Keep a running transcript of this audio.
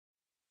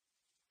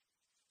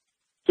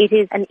It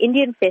is an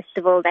Indian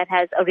festival that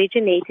has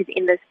originated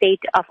in the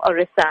state of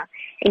Orissa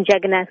in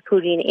Jagannath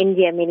Puri in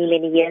India many,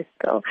 many years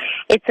ago.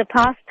 It's a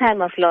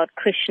pastime of Lord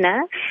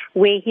Krishna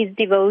where his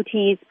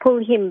devotees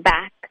pull him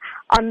back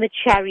on the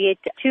chariot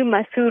to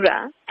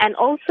Mathura, and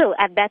also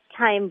at that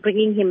time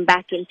bringing him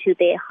back into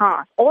their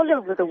heart. All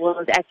over the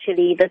world,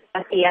 actually, the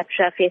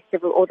Taliesha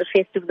festival or the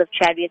Festival of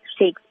Chariots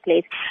takes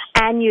place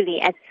annually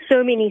at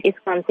so many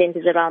ISKCON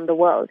centers around the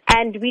world.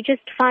 And we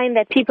just find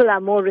that people are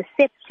more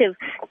receptive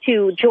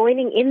to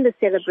joining in the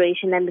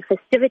celebration and the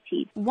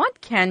festivities.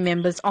 What can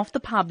members of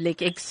the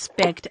public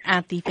expect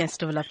at the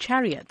Festival of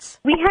Chariots?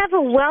 We have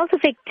a wealth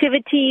of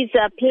activities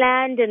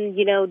planned, and,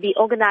 the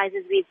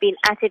organizers, we've been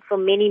at it for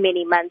many,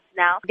 many months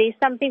now. There's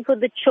something for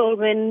the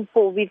children.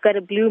 We've got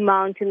a Blue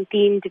Mountain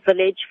themed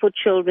village for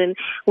children,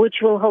 which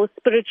will host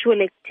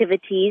spiritual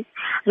activities.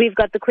 We've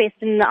got the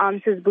question and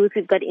answers booth.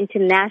 We've got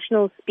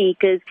international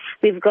speakers.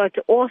 We've got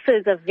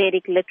authors of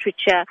Vedic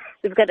literature.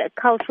 We've got a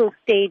cultural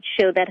stage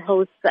show that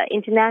hosts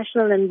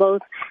international and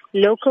both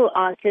local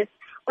artists.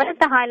 One of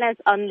the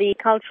highlights on the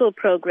cultural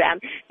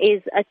program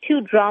is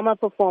 2 drama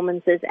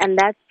performances, and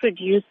that's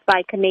produced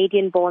by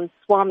Canadian-born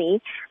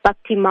Swami,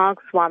 Bhakti Marg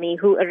Swami,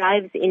 who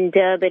arrives in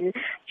Durban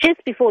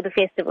just before the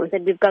festival.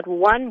 And we've got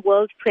one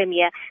world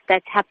premiere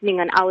that's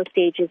happening on our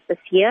stages this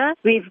year.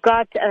 We've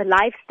got a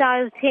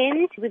lifestyle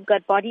tent. We've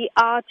got body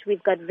art.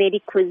 We've got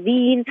Vedic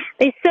cuisine.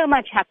 There's so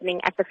much happening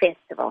at the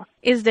festival.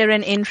 Is there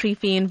an entry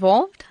fee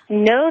involved?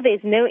 No,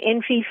 there's no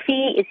entry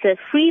fee. It's a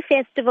free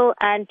festival,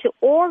 and to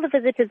all the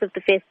visitors of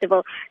the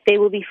festival,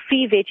 there will be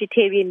free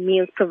vegetarian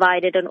meals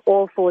provided on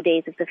all 4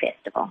 days of the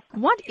festival.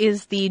 What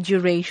is the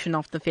duration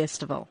of the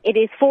festival? It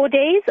is 4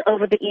 days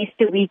over the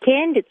Easter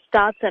weekend. It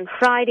starts on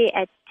Friday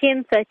at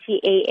 10:30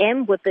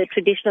 a.m. with the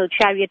traditional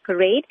chariot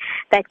parade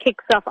that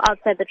kicks off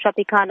outside the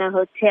Tropicana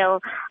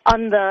Hotel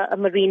on the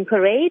Marine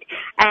Parade.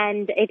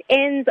 And it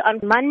ends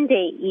on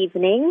Monday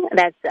evening,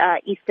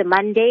 that's Easter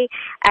Monday,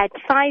 at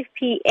 5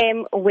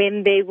 p.m.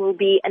 when there will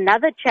be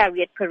another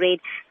chariot parade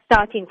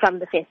starting from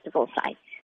the festival site.